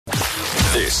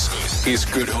This is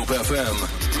Good Hope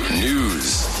FM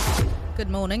News. Good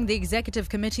morning. The Executive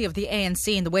Committee of the ANC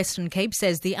in the Western Cape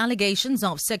says the allegations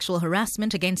of sexual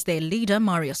harassment against their leader,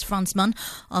 Marius Fransman,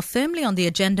 are firmly on the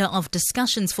agenda of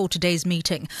discussions for today's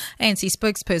meeting. ANC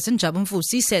spokesperson Jabu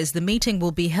Mvusi says the meeting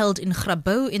will be held in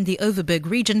Grabo in the Overberg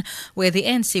region, where the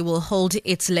ANC will hold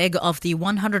its leg of the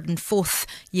 104th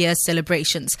year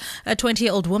celebrations. A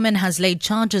 20-year-old woman has laid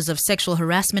charges of sexual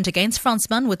harassment against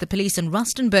Fransman with the police in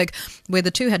Rustenburg, where the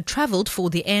two had travelled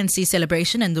for the ANC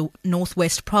celebration in the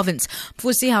Northwest Province.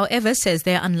 Mvusi, however, says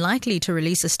they are unlikely to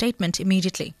release a statement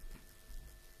immediately.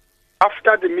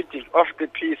 After the meeting of the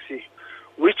PC,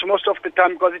 which most of the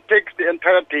time, because it takes the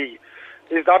entire day,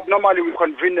 is that normally we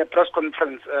convene a press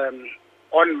conference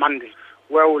on Monday,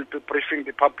 where we'll be briefing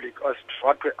the public as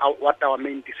to what our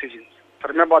main decisions.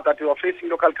 Remember that we are facing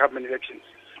local government elections.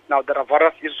 Now, there are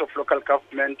various issues of local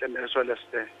government and as well as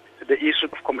the issue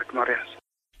of Comrade Marius.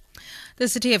 The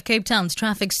City of Cape Town's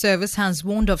traffic service has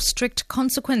warned of strict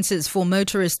consequences for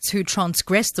motorists who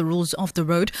transgress the rules of the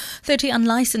road. 30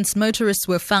 unlicensed motorists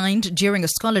were fined during a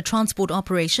scholar transport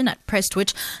operation at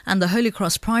Prestwich and the Holy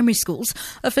Cross primary schools.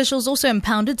 Officials also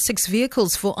impounded 6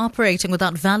 vehicles for operating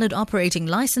without valid operating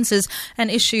licenses and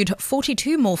issued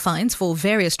 42 more fines for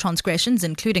various transgressions,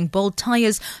 including bald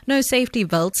tyres, no safety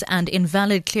belts and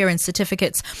invalid clearance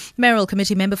certificates. Mayoral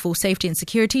Committee Member for Safety and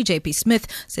Security, JP Smith,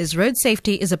 says road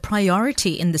safety is a priority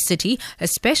in the city,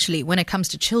 especially when it comes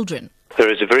to children.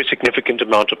 There is a very significant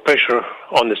amount of pressure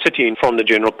on the city and from the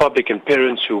general public and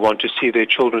parents who want to see their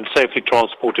children safely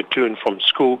transported to and from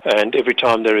school. And every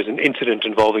time there is an incident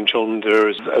involving children, there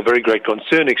is a very great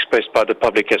concern expressed by the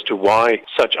public as to why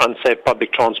such unsafe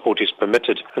public transport is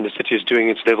permitted. And the city is doing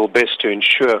its level best to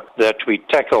ensure that we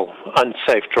tackle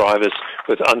unsafe drivers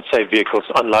with unsafe vehicles,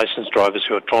 unlicensed drivers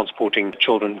who are transporting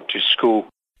children to school.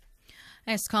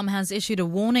 Eskom has issued a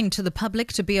warning to the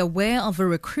public to be aware of a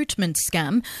recruitment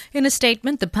scam. In a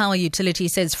statement, the power utility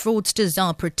says fraudsters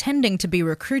are pretending to be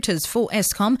recruiters for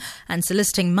Eskom and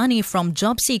soliciting money from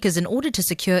job seekers in order to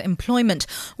secure employment.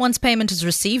 Once payment is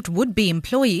received, would-be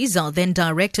employees are then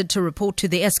directed to report to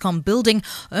the Eskom building,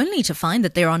 only to find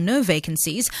that there are no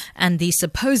vacancies and the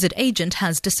supposed agent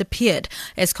has disappeared.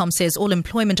 Eskom says all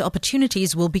employment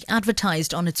opportunities will be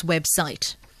advertised on its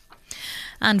website.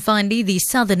 And finally, the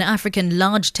Southern African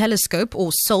Large Telescope,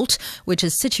 or SALT, which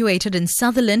is situated in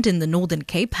Sutherland in the Northern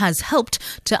Cape, has helped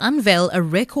to unveil a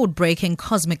record-breaking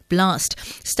cosmic blast.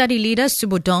 Study leader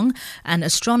Subodong, an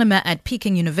astronomer at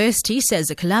Peking University,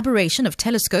 says a collaboration of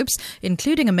telescopes,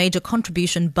 including a major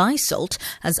contribution by SALT,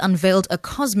 has unveiled a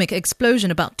cosmic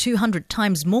explosion about 200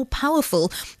 times more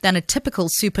powerful than a typical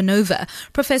supernova.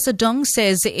 Professor Dong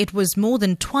says it was more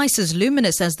than twice as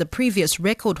luminous as the previous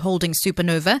record-holding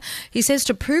supernova. He says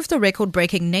to prove the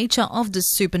record-breaking nature of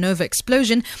this supernova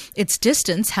explosion, its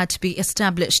distance had to be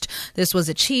established. This was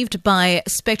achieved by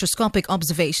spectroscopic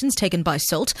observations taken by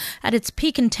SALT. At its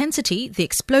peak intensity, the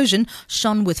explosion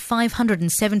shone with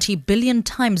 570 billion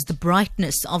times the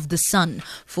brightness of the sun.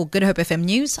 For Good Hope FM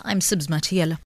News, I'm Sibs Matiela.